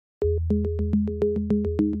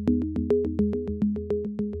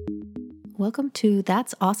Welcome to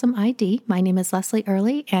That's Awesome ID. My name is Leslie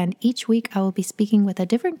Early, and each week I will be speaking with a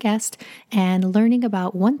different guest and learning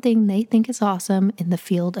about one thing they think is awesome in the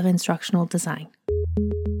field of instructional design.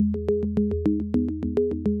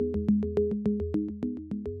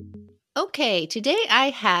 Okay, today I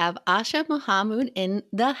have Asha Mohamud in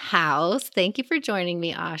the house. Thank you for joining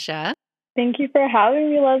me, Asha. Thank you for having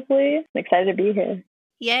me, Leslie. I'm excited to be here.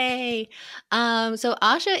 Yay! So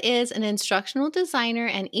Asha is an instructional designer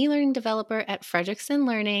and e-learning developer at Frederickson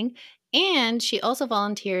Learning, and she also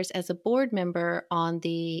volunteers as a board member on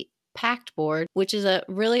the PACT board, which is a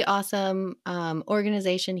really awesome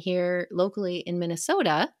organization here locally in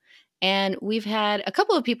Minnesota. And we've had a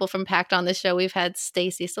couple of people from PACT on the show. We've had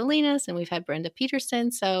Stacy Salinas and we've had Brenda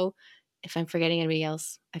Peterson. So if I'm forgetting anybody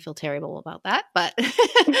else, I feel terrible about that. But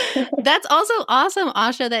that's also awesome,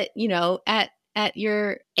 Asha, that, at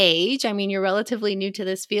your age, I mean, you're relatively new to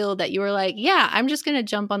this field, that you were like, yeah, I'm just going to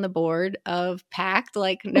jump on the board of PACT,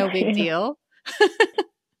 like no big deal.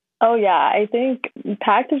 Oh, yeah. I think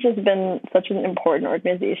PACT has just been such an important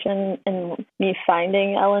organization in me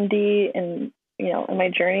finding L&D and, in my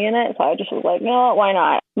journey in it. So I just was like, no, why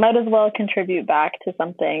not? Might as well contribute back to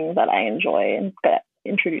something that I enjoy and that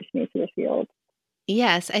introduced me to the field.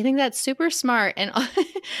 Yes, I think that's super smart. And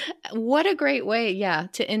what a great way,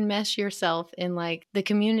 to enmesh yourself in like the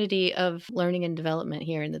community of learning and development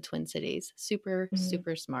here in the Twin Cities. Super,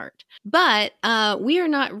 super smart. But we are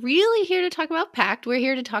not really here to talk about PACT. We're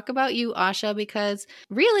here to talk about you, Asha, because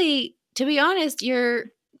really, to be honest, you're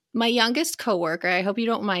my youngest coworker. I hope you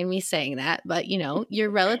don't mind me saying that, but you're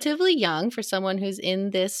relatively young for someone who's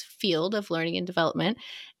in this field of learning and development.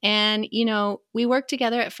 And, we work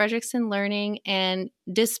together at Frederickson Learning. And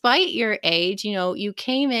despite your age, you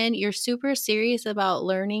came in, you're super serious about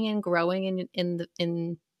learning and growing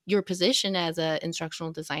in your position as an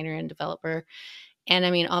instructional designer and developer. And I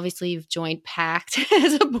mean, obviously you've joined PACT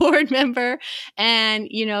as a board member, and,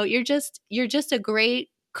 you're just a great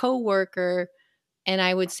coworker. And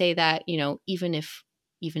I would say that, even if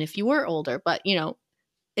you were older, but,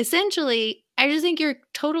 essentially, I just think you're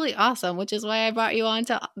totally awesome, which is why I brought you on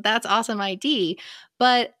to That's Awesome ID.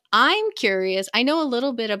 But I'm curious, I know a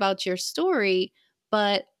little bit about your story,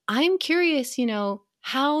 but I'm curious,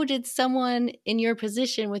 how did someone in your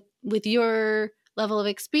position with your level of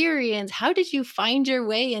experience, how did you find your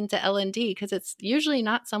way into L&D? Because it's usually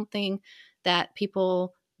not something that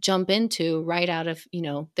people jump into right out of,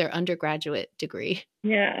 their undergraduate degree.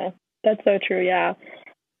 Yeah, that's so true. Yeah.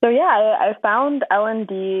 So I found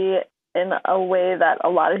L&D in a way that a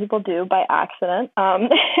lot of people do, by accident.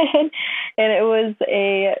 And it was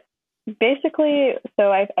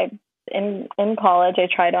in college, I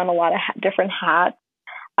tried on a lot of different hats.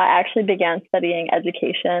 I actually began studying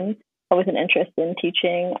education with an interest in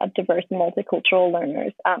teaching diverse and multicultural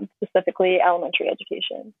learners, specifically elementary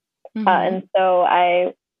education. And so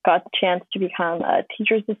I got the chance to become a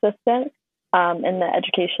teacher's assistant in the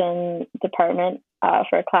education department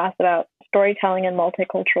for a class about storytelling in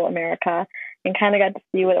multicultural America, and kind of got to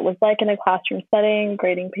see what it was like in a classroom setting,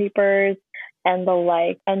 grading papers and the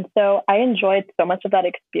like. And so I enjoyed so much of that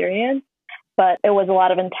experience, but it was a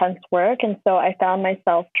lot of intense work. And so I found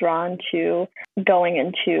myself drawn to going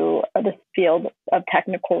into this field of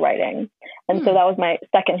technical writing. And so that was my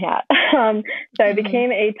second hat. So I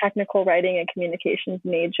became a technical writing and communications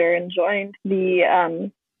major and joined the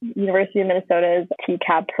University of Minnesota's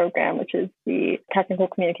TCAB program, which is the Technical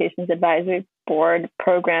Communications Advisory Board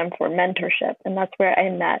program for mentorship. And that's where I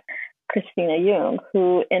met Christina Jung,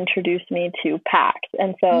 who introduced me to PACT.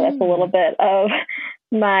 And so that's a little bit of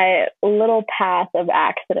my little path of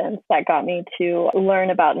accidents that got me to learn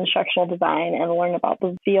about instructional design and learn about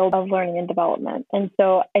the field of learning and development. And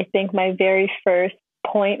so I think my very first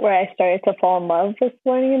point where I started to fall in love with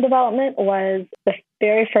learning and development was the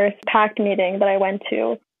very first PACT meeting that I went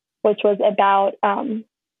to, which was about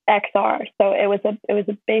XR. So it was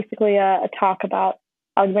basically a talk about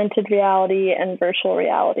augmented reality and virtual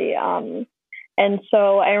reality. And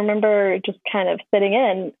so I remember just kind of sitting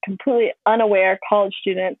in, completely unaware college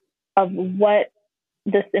student of what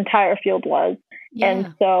this entire field was. Yeah.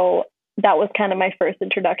 And so that was kind of my first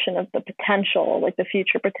introduction of the potential, like the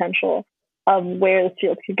future potential of where this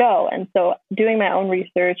field could go. And so doing my own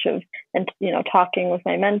research talking with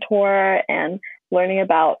my mentor and learning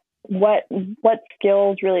about what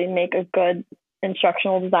skills really make a good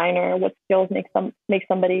instructional designer, what skills make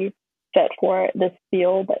somebody fit for this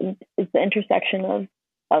field. Is the intersection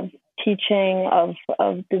of teaching,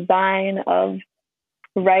 of design, of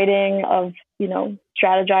writing, of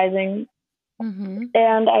strategizing.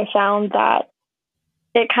 And I found that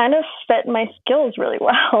it kind of fit my skills really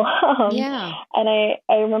well. Yeah. And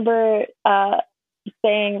I remember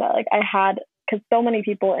saying that like I had, because so many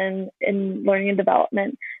people in learning and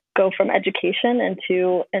development go from education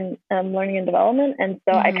into learning and development, and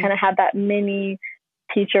so I kind of had that mini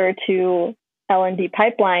teacher to L&D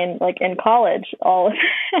pipeline like in college. All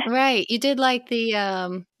Right. You did like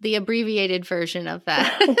the abbreviated version of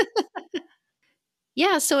that.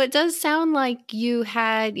 Yeah, so it does sound like you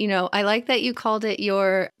had, I like that you called it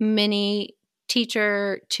your mini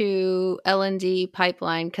teacher to L&D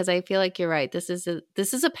pipeline, because I feel like you're right. This is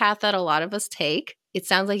a path that a lot of us take. It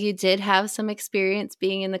sounds like you did have some experience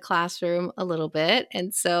being in the classroom a little bit,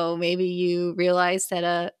 and so maybe you realized at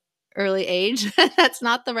a early age that that's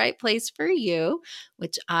not the right place for you,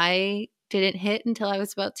 which I didn't hit until I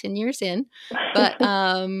was about 10 years in. But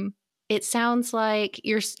it sounds like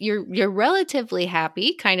you're relatively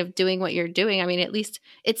happy kind of doing what you're doing. I mean, at least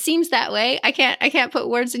it seems that way. I can't put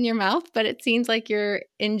words in your mouth, but it seems like you're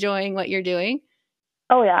enjoying what you're doing.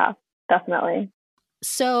 Oh yeah, definitely.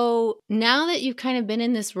 So now that you've kind of been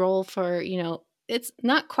in this role for, it's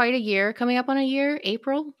not quite a year, coming up on a year,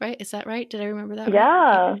 April, right? Is that right? Did I remember that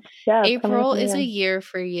right? Yeah. April is a year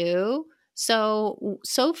for you.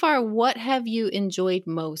 So far, what have you enjoyed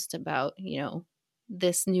most about,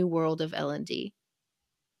 this new world of L&D?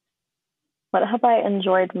 What have I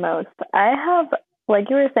enjoyed most? I have, like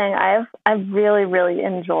you were saying, I really, really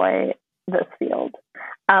enjoy this field.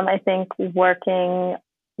 I think working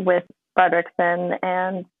with Frederickson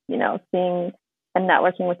and, seeing and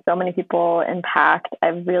networking with so many people in PACT,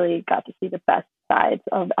 I've really got to see the best sides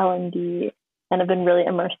of L&D and have been really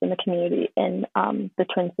immersed in the community in the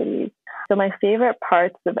Twin Cities. So my favorite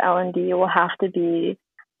parts of L&D will have to be,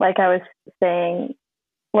 like I was saying,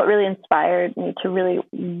 what really inspired me to really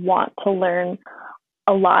want to learn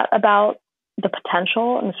a lot about the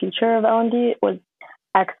potential and the future of L&D was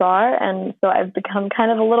XR. And so I've become kind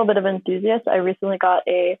of a little bit of an enthusiast. I recently got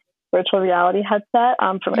a virtual reality headset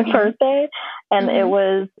for my birthday, and it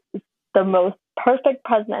was the most perfect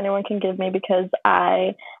present anyone can give me, because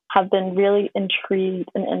I have been really intrigued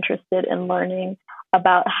and interested in learning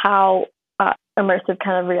about how immersive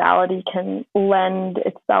kind of reality can lend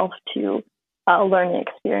itself to a learning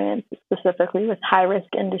experience, specifically with high-risk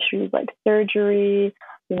industries like surgery,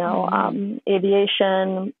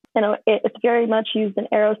 aviation. It's very much used in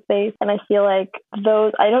aerospace, and I feel like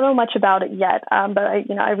those. I don't know much about it yet, but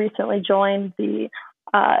I recently joined the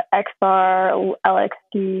XR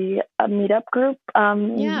LXD meetup group.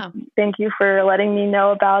 Thank you for letting me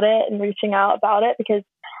know about it and reaching out about it, because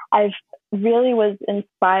I really was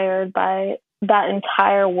inspired by that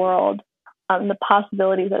entire world, the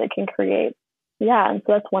possibilities that it can create. Yeah, and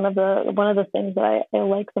so that's one of the things that I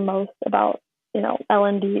like the most about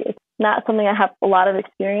L&D. It's not something I have a lot of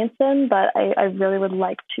experience in, but I really would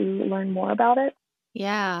like to learn more about it.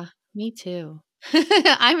 Yeah, me too.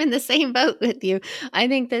 I'm in the same boat with you. I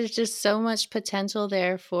think there's just so much potential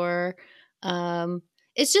there for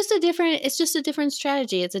it's just a different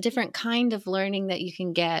strategy. It's a different kind of learning that you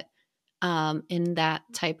can get in that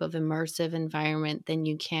type of immersive environment than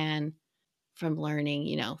you can from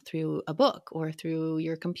learning, through a book or through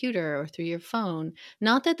your computer or through your phone.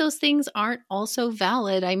 Not that those things aren't also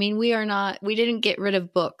valid. I mean, we didn't get rid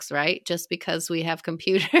of books, right? Just because we have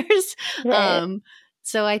computers. Right.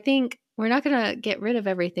 So I think we're not going to get rid of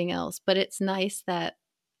everything else, but it's nice that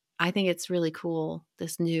I think it's really cool,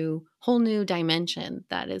 this whole new dimension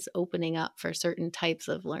that is opening up for certain types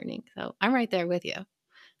of learning. So I'm right there with you.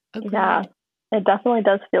 Agreed. Yeah, it definitely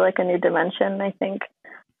does feel like a new dimension. I think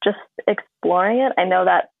just exploring it. I know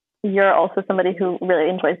that you're also somebody who really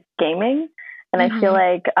enjoys gaming. And I feel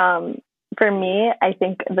like for me, I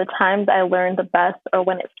think the times I learn the best are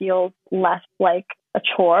when it feels less like a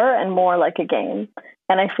chore and more like a game.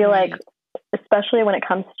 And I feel like, especially when it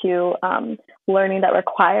comes to learning that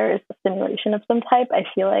requires a simulation of some type, I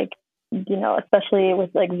feel like, especially with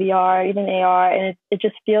like VR, even AR, and it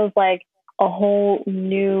just feels like a whole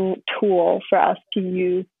new tool for us to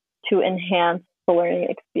use to enhance the learning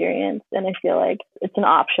experience. And I feel like it's an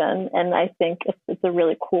option, and I think it's a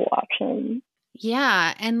really cool option.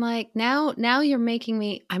 Yeah. And like now you're making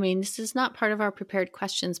me, I mean, this is not part of our prepared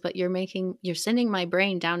questions, but you're sending my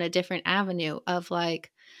brain down a different avenue of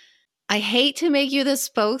like, I hate to make you the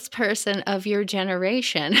spokesperson of your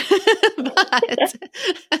generation, but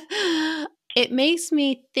it makes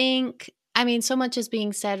me think. I mean, so much is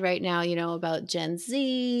being said right now, about Gen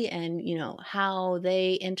Z and, how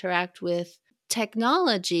they interact with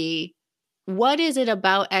technology. What is it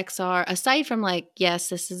about XR, aside from like, yes,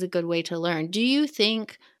 this is a good way to learn? Do you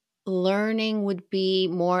think learning would be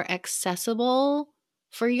more accessible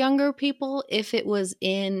for younger people if it was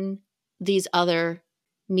in these other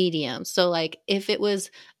mediums? So like if it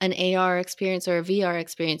was an AR experience or a VR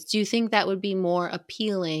experience, do you think that would be more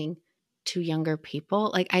appealing to younger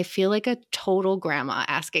people? Like I feel like a total grandma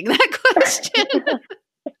asking that question.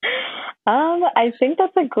 I think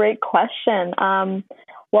that's a great question.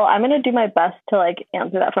 Well, I'm going to do my best to like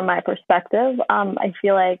answer that from my perspective. I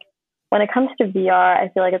feel like when it comes to VR, I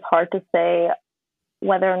feel like it's hard to say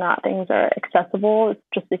whether or not things are accessible. It's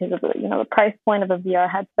just because of the price point of a VR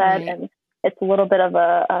headset, Right. and it's a little bit of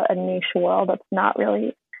a niche world that's not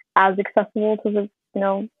really as accessible to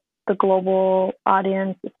the global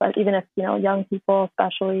audience, even if young people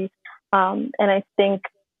especially. And I think,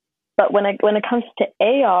 but when it comes to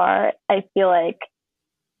AR, I feel like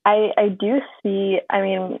I do see. I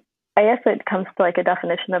mean, I guess it comes to like a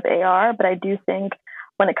definition of AR, but I do think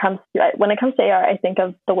when it comes to AR, I think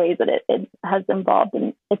of the ways that it has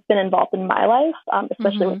it's been involved in my life,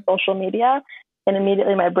 especially with social media, and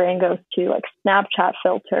immediately my brain goes to like Snapchat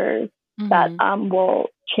filters that will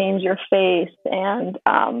change your face and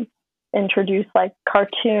introduce like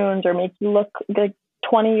cartoons or make you look like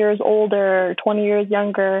 20 years older, 20 years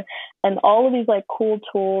younger, and all of these like cool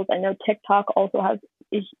tools. I know TikTok also has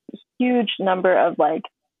a huge number of like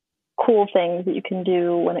cool things that you can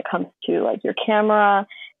do when it comes to like your camera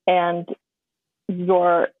and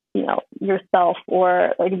your yourself,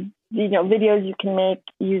 or like videos you can make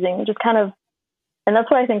using just kind of. And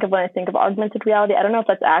that's what I think of when I think of augmented reality. I don't know if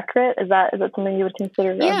that's accurate. Is that something you would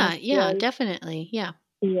consider? Yeah, definitely. Yeah.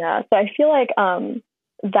 So I feel like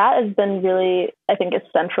that has been really, I think, a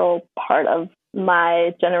central part of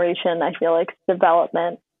my generation. I feel like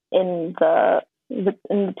development in the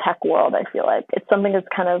tech world. I feel like it's something that's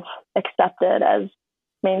kind of accepted as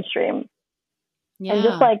mainstream. Yeah. And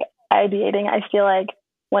just like ideating, I feel like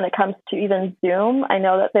when it comes to even Zoom, I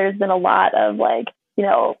know that there's been a lot of like,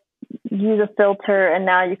 use a filter and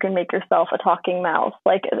now you can make yourself a talking mouse,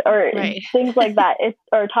 like, or things like that.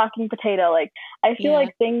 Or talking potato. Like, I feel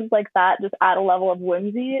like things like that just add a level of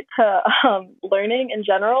whimsy to learning in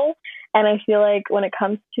general. And I feel like when it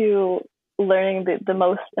comes to learning, the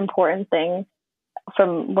most important thing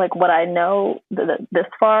from like what I know this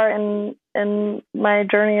far in my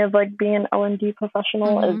journey of like being an L&D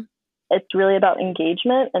professional is it's really about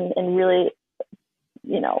engagement and really,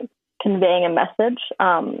 conveying a message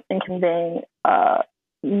and conveying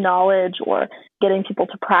knowledge or getting people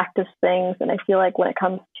to practice things. And I feel like when it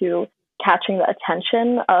comes to catching the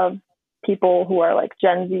attention of people who are like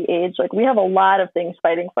Gen Z age, like we have a lot of things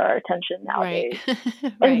fighting for our attention nowadays.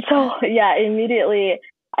 Right. And so, immediately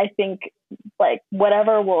I think like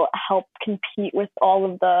whatever will help compete with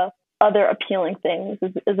all of the other appealing things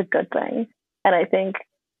is a good thing. And I think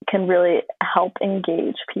can really help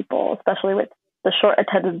engage people, especially with the short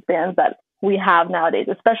attention spans that we have nowadays,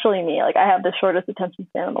 especially me. Like I have the shortest attention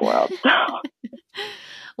span in the world. So.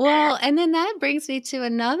 Well, and then that brings me to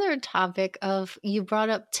another topic of, you brought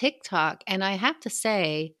up TikTok, and I have to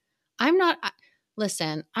say,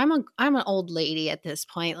 listen, I'm an old lady at this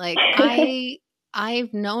point. Like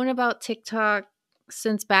I've known about TikTok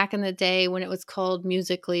since back in the day when it was called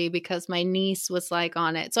Musical.ly, because my niece was like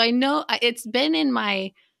on it. So I know it's been in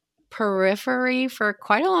my periphery for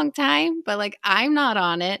quite a long time, but like I'm not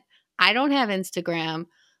on it. I don't have Instagram.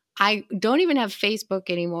 I don't even have Facebook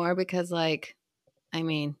anymore because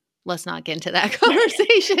let's not get into that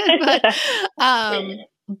conversation.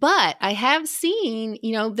 But I have seen,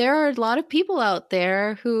 there are a lot of people out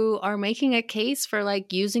there who are making a case for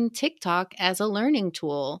like using TikTok as a learning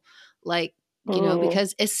tool. Like,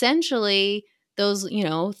 because essentially those,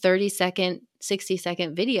 30-second,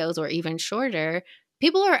 60-second videos or even shorter,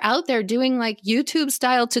 people are out there doing like YouTube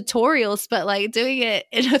style tutorials, but like doing it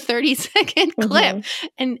in a 30-second clip.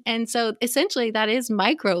 And so essentially that is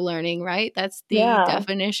micro learning, right? That's the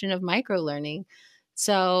definition of micro learning.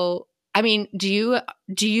 So, I mean, do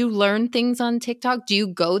you learn things on TikTok? Do you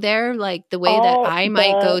go there like the way that I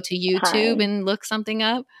might go to YouTube and look something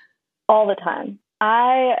up? All the time.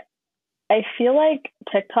 I feel like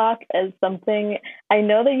TikTok is something, I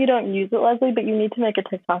know that you don't use it, Leslie, but you need to make a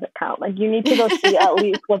TikTok account. Like you need to go see at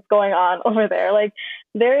least what's going on over there. Like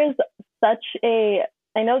there is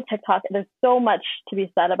I know TikTok, there's so much to be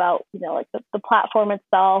said about, like the platform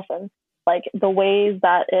itself and like the ways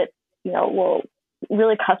that it, will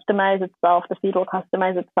really customize itself. The feed will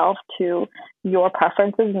customize itself to your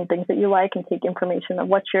preferences and things that you like and take information of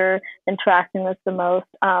what you're interacting with the most.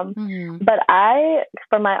 But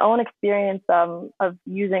from my own experience of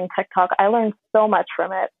using TikTok, I learned so much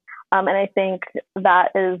from it. And I think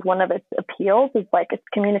that is one of its appeals, is like it's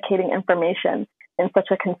communicating information in such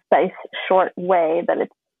a concise, short way that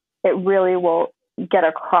it really will get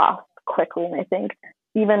across quickly. And I think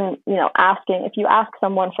even, asking, if you ask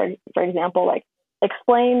someone, for example, like,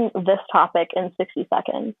 explain this topic in 60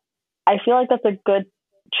 seconds, I feel like that's a good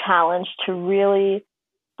challenge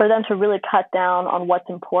for them to really cut down on what's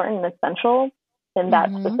important and essential in that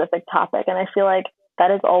specific topic. And I feel like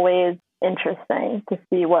that is always interesting to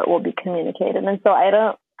see what will be communicated. And so I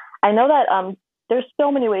know that there's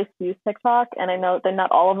so many ways to use TikTok, and I know that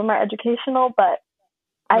not all of them are educational, but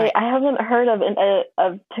right. I haven't heard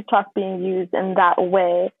of TikTok being used in that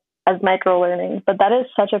way as micro-learning, but that is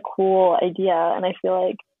such a cool idea, and I feel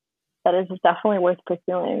like that is definitely worth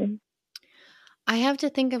pursuing. I have to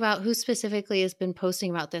think about who specifically has been posting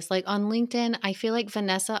about this. Like on LinkedIn, I feel like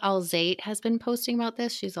Vanessa Alzate has been posting about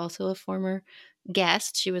this. She's also a former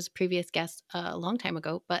guest. She was a previous guest a long time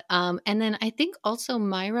ago. But and then I think also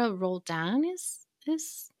Myra Roldan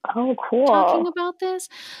is oh, cool, talking about this.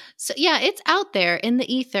 So yeah, it's out there in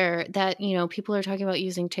the ether that, people are talking about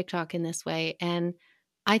using TikTok in this way. And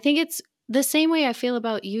I think it's the same way I feel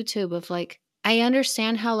about YouTube, of like, I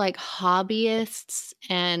understand how like hobbyists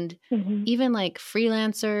and even like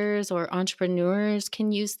freelancers or entrepreneurs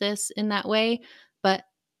can use this in that way, but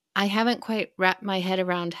I haven't quite wrapped my head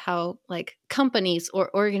around how like companies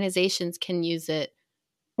or organizations can use it,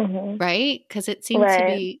 right? Because it seems to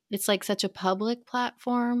be, it's like such a public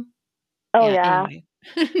platform. Oh yeah. Anyway.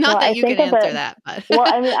 Not that you can answer that, but well,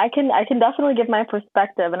 I mean, I can definitely give my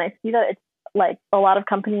perspective, and I see that it's like a lot of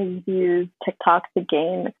companies use TikTok to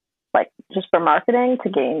gain, like, just for marketing, to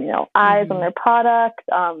gain, eyes on their product,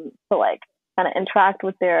 to like kind of interact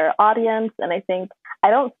with their audience. And I think I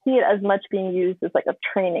don't see it as much being used as like a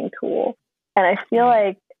training tool. And I feel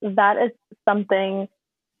like that is something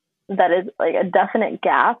that is like a definite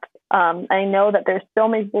gap. I know that there are so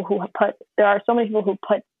many people who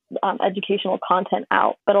put educational content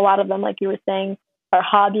out, but a lot of them, like you were saying, are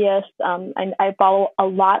hobbyists. I follow a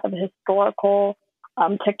lot of historical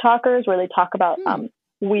TikTokers where they talk about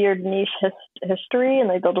weird niche history, and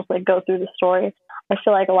they'll just like go through the story. I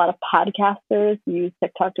feel like a lot of podcasters use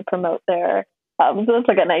TikTok to promote their so that's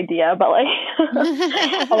like an idea, but like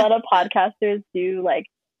a lot of podcasters do like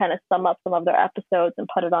kind of sum up some of their episodes and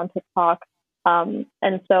put it on TikTok.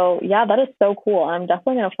 And so yeah, that is so cool. I'm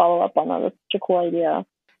definitely going to follow up on that. That's such a cool idea.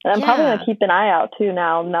 And I'm probably going to keep an eye out too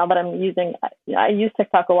now that I use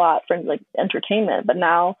TikTok a lot for like entertainment, but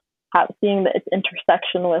now seeing that its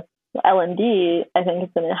intersection with L&D, I think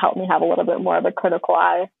it's going to help me have a little bit more of a critical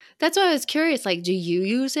eye. That's why I was curious, like, do you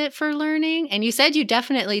use it for learning? And you said you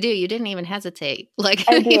definitely do. You didn't even hesitate, like,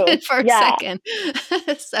 even for a second.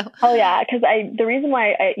 So. Oh yeah, because the reason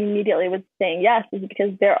why I immediately was saying yes is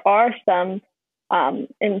because there are some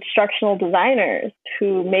instructional designers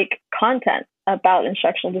who make content about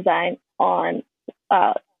instructional design on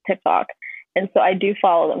TikTok. And so I do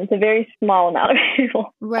follow them. It's a very small amount of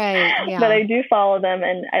people. Right. Yeah. But I do follow them,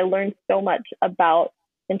 and I learned so much about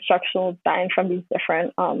instructional design from these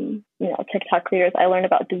different TikTok creators. I learned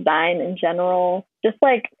about design in general. Just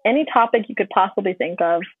like any topic you could possibly think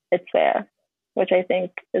of, it's there, which I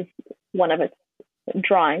think is one of its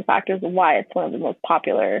drawing factors of why it's one of the most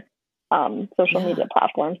popular social media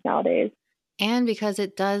platforms nowadays. And because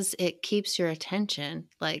it keeps your attention.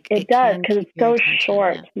 Like it does, because it's so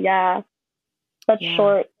short. Yeah. Such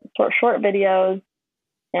short videos,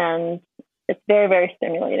 and it's very, very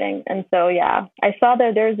stimulating. And so, yeah, I saw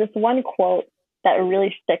that there's this one quote that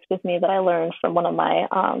really sticks with me that I learned from one of my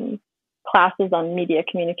classes on media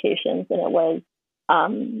communications. And it was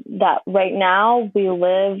that right now we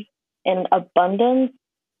live in abundance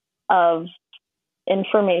of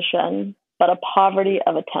information, but a poverty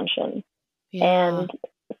of attention. Yeah. And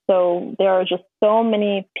so there are just so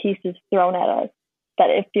many pieces thrown at us that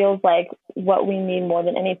it feels like what we need more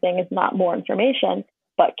than anything is not more information,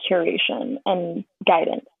 but curation and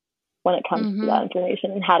guidance when it comes to that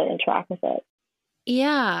information and how to interact with it.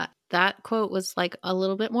 Yeah, that quote was like a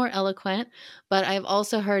little bit more eloquent, but I've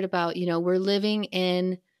also heard about, we're living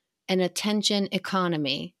in an attention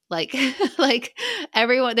economy. Like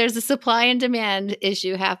everyone, there's a supply and demand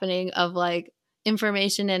issue happening of like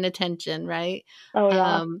information and attention, right? Oh,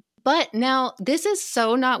 yeah. But now this is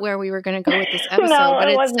so not where we were going to go with this episode, but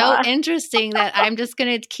it's so interesting that I'm just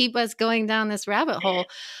going to keep us going down this rabbit hole.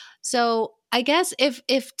 So I guess if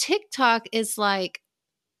TikTok is like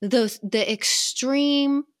the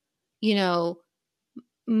extreme,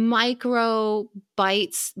 micro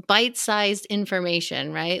bite-sized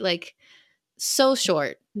information, right? Like so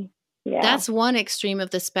short. Yeah. That's one extreme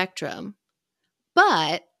of the spectrum.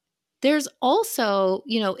 But there's also,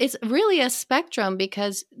 it's really a spectrum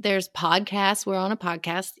because there's podcasts. We're on a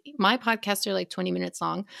podcast. My podcasts are like 20 minutes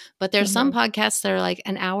long, but there's some podcasts that are like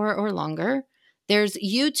an hour or longer. There's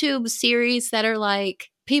YouTube series that are like,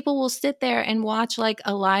 people will sit there and watch like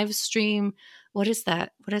a live stream. What is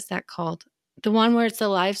that? What is that called? The one where it's the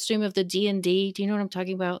live stream of the D&D. Do you know what I'm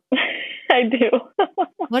talking about? I do.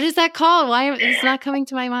 What is that called? Why it's not coming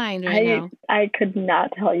to my mind right now? I could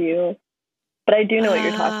not tell you, but I do know what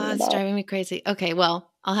you're talking about. It's driving me crazy. Okay, well,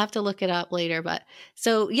 I'll have to look it up later. But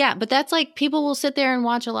so, yeah, but that's like people will sit there and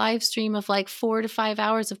watch a live stream of like 4 to 5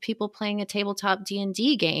 hours of people playing a tabletop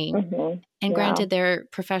D&D game. Mm-hmm. And granted, they're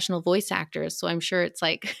professional voice actors, so I'm sure it's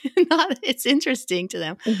like it's interesting to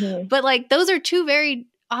them. Mm-hmm. But like those are two very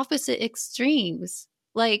opposite extremes.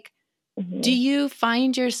 Like, do you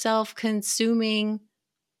find yourself consuming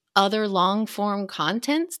other long form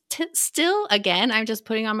content still? Again, I'm just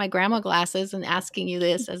putting on my grandma glasses and asking you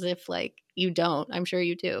this as if like you don't. I'm sure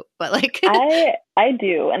you do, but like I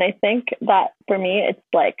do, and I think that for me, it's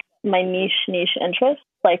like my niche interest.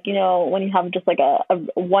 Like, you know, when you have just like a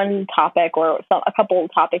one topic or a couple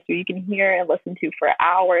of topics where you can hear and listen to for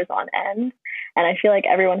hours on end, and I feel like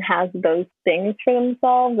everyone has those things for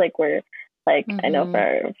themselves. Like where, like I know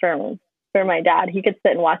for my dad, he could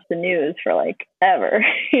sit and watch the news for like ever,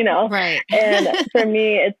 you know? Right. And for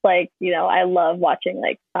me, it's like, you know, I love watching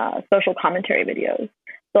like social commentary videos.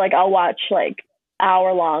 So like I'll watch like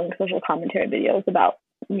hour-long social commentary videos about,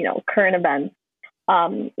 you know, current events,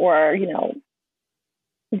 or, you know,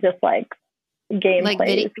 just like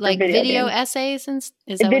gameplay, like video essays, and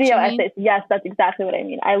is that video what you mean? Essays. Yes, that's exactly what I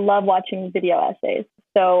mean. I love watching video essays.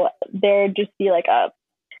 So there'd just be like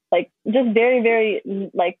just very, very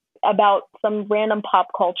like about some random pop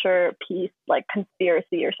culture piece, like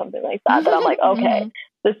conspiracy or something like that. That I'm like, okay,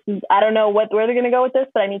 this is, I don't know where they're going to go with this,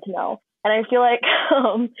 but I need to know. And I feel like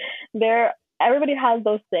everybody has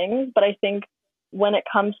those things, but I think when it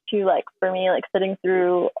comes to like, for me, like sitting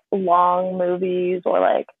through long movies or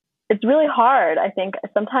like, it's really hard. I think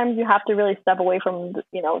sometimes you have to really step away from,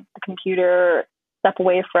 you know, the computer, step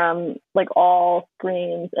away from like all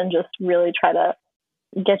screens and just really try to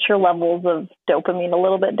get your levels of dopamine a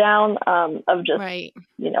little bit down, of just,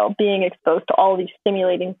 you know, being exposed to all these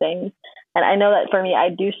stimulating things. And I know that for me, I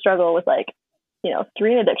do struggle with like, you know,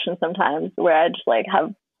 screen addiction sometimes, where I just like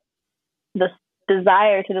have this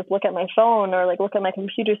desire to just look at my phone or like look at my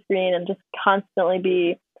computer screen and just constantly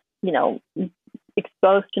be, you know,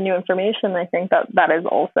 exposed to new information. I think that is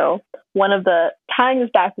also one of the tying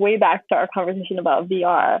back way back to our conversation about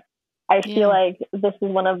VR. I feel like this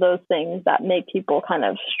is one of those things that make people kind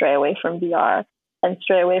of stray away from VR and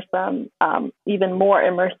stray away from even more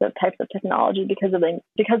immersive types of technology because of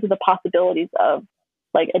the possibilities of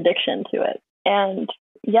like addiction to it. And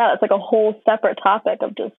yeah, it's like a whole separate topic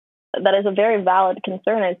of just that is a very valid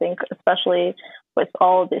concern, I think, especially with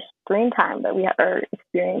all of this screen time that we are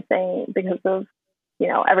experiencing because of, you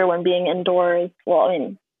know, everyone being indoors. Well, I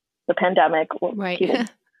mean, the pandemic, people,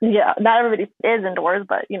 yeah, not everybody is indoors,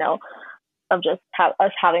 but, you know, of just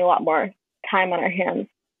us having a lot more time on our hands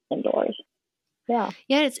indoors. Yeah.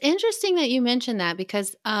 Yeah, it's interesting that you mentioned that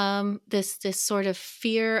because this sort of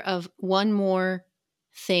fear of one more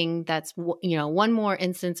thing that's, you know, one more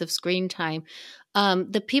instance of screen time.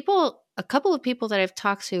 A couple of people that I've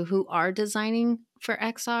talked to who are designing for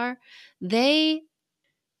XR, they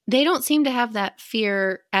don't seem to have that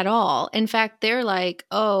fear at all. In fact, they're like,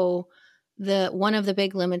 oh, one of the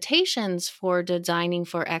big limitations for designing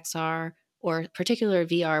for XR or particular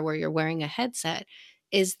VR where you're wearing a headset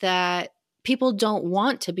is that people don't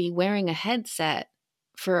want to be wearing a headset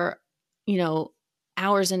for, you know,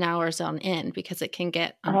 hours and hours on end because it can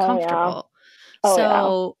get uncomfortable.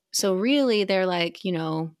 So really they're like, you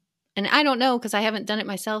know, and I don't know because I haven't done it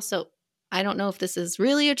myself. So I don't know if this is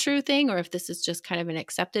really a true thing or if this is just kind of an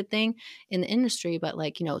accepted thing in the industry, but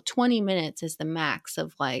like, you know, 20 minutes is the max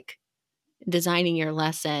of like designing your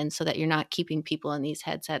lesson so that you're not keeping people in these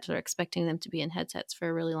headsets or expecting them to be in headsets for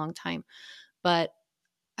a really long time. But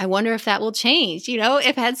I wonder if that will change, you know,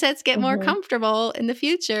 if headsets get more comfortable in the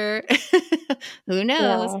future. Who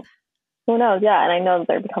knows? Yeah. Who knows? Yeah. And I know that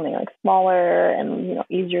they're becoming like smaller and, you know,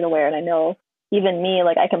 easier to wear. And I know even me,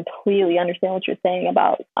 like I completely understand what you're saying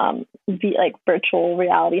about like virtual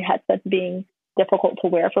reality headsets being difficult to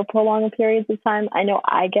wear for prolonged periods of time. I know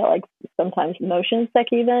I get like sometimes motion sick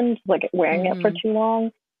even, like wearing it for too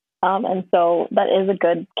long. And so that is a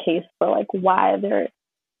good case for like why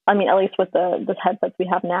at least with the headsets we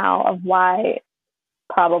have now, of why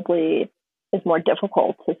probably is more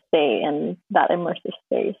difficult to stay in that immersive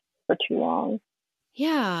space for too long.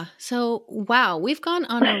 Yeah. So, wow, we've gone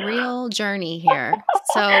on a real journey here.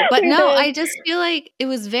 So, but no, I just feel like it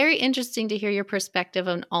was very interesting to hear your perspective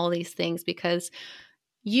on all these things because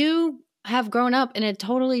you have grown up in a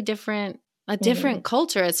totally different a different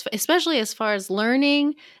culture, especially as far as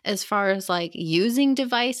learning, as far as like using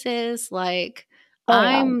devices. Like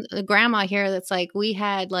I'm a grandma here that's like, we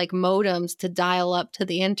had like modems to dial up to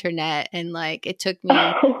the internet, and like it took me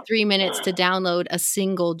 3 minutes to download a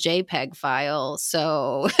single JPEG file.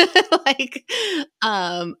 So like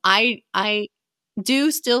I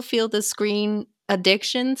do still feel the screen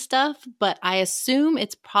addiction stuff, but I assume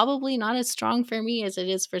it's probably not as strong for me as it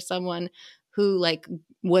is for someone who like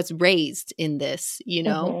was raised in this, you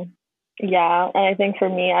know? Yeah. And I think for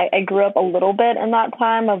me, I grew up a little bit in that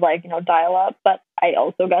time of like, dial up, but I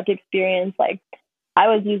also got to experience like I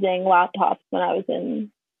was using laptops when I was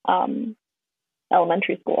in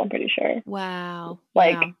elementary school, I'm pretty sure. Wow.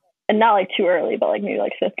 Like, yeah. And not like too early, but like maybe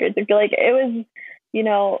like fifth grade. I feel like it was,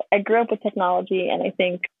 I grew up with technology, and I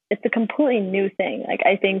think it's a completely new thing. Like,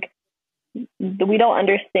 I think we don't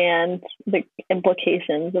understand the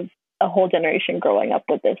implications of a whole generation growing up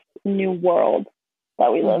with this new world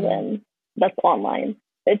that we live in that's online.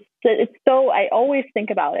 It's so, I always think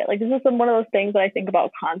about it. Like, this is one of those things that I think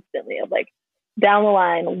about constantly of like, down the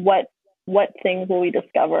line, what things will we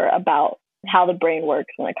discover about how the brain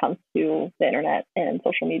works when it comes to the internet and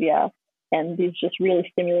social media and these just really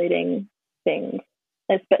stimulating things.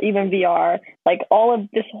 It's even VR, like all of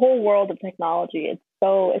this whole world of technology. It's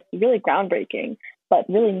really groundbreaking, but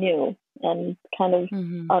really new and kind of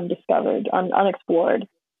undiscovered, unexplored,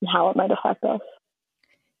 and how it might affect us.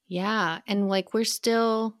 Yeah. And like we're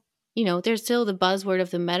still, there's still the buzzword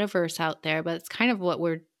of the metaverse out there, but it's kind of what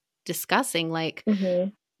we're discussing. Like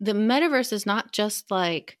the metaverse is not just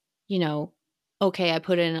like, okay, I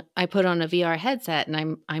put on a VR headset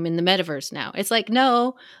and I'm in the metaverse now. It's like,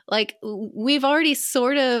 no, like we've already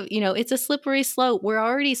sort of, it's a slippery slope. We're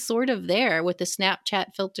already sort of there with the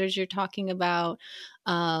Snapchat filters you're talking about,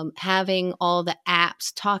 having all the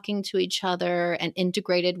apps talking to each other and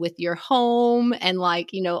integrated with your home, and like,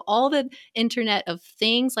 all the Internet of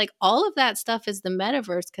Things, like all of that stuff is the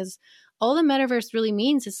metaverse, because all the metaverse really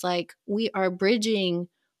means is like we are bridging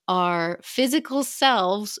our physical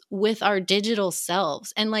selves with our digital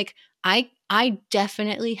selves. And like I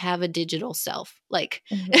definitely have a digital self. Like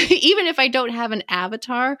even if I don't have an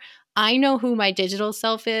avatar, I know who my digital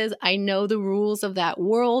self is. I know the rules of that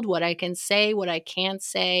world, what I can say, what I can't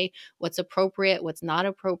say, what's appropriate, what's not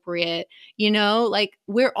appropriate. Like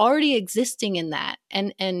we're already existing in that.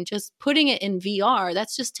 And just putting it in VR,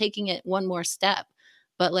 that's just taking it one more step.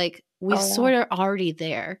 But like we sort of already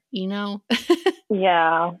there,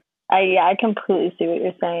 Yeah. I completely see what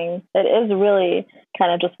you're saying. It is really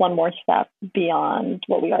kind of just one more step beyond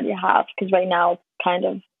what we already have, because right now it's kind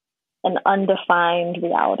of an undefined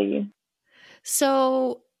reality.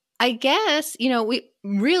 So I guess, we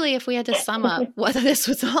really, if we had to sum up what this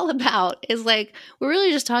was all about, is like, we're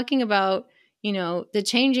really just talking about, the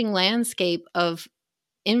changing landscape of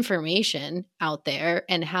information out there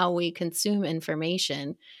and how we consume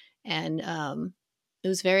information. And it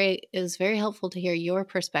was very helpful to hear your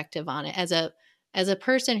perspective on it as a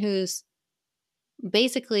person who's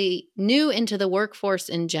basically new into the workforce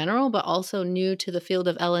in general, but also new to the field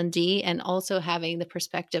of L&D, and also having the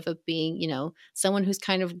perspective of being, someone who's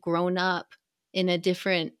kind of grown up in a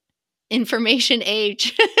different information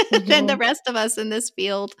age than the rest of us in this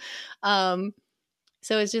field. So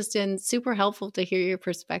it's just been super helpful to hear your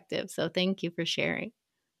perspective. So thank you for sharing.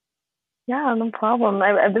 Yeah, no problem.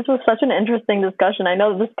 This was such an interesting discussion. I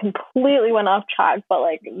know this completely went off track, but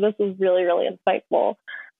like this is really, really insightful.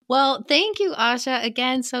 Well, thank you, Asha,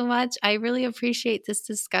 again so much. I really appreciate this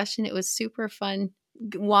discussion. It was super fun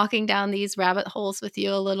walking down these rabbit holes with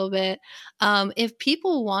you a little bit. If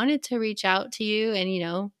people wanted to reach out to you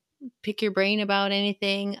and, pick your brain about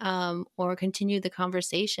anything, or continue the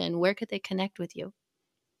conversation, where could they connect with you?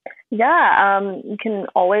 Yeah, you can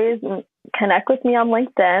always connect with me on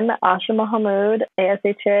LinkedIn, Asha Mohamud,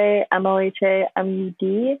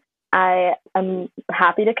 ASHAMOHAMUD. I am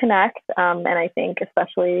happy to connect, and I think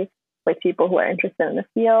especially with people who are interested in the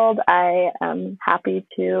field, I am happy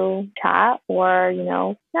to chat or,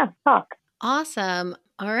 talk. Awesome.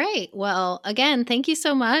 All right. Well, again, thank you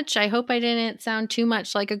so much. I hope I didn't sound too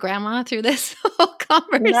much like a grandma through this whole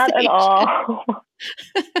conversation. Not at all.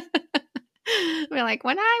 We're like,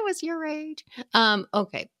 when I was your age.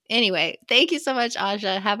 Okay. Anyway, thank you so much,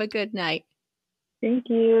 Asha. Have a good night. Thank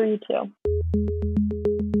you. You too.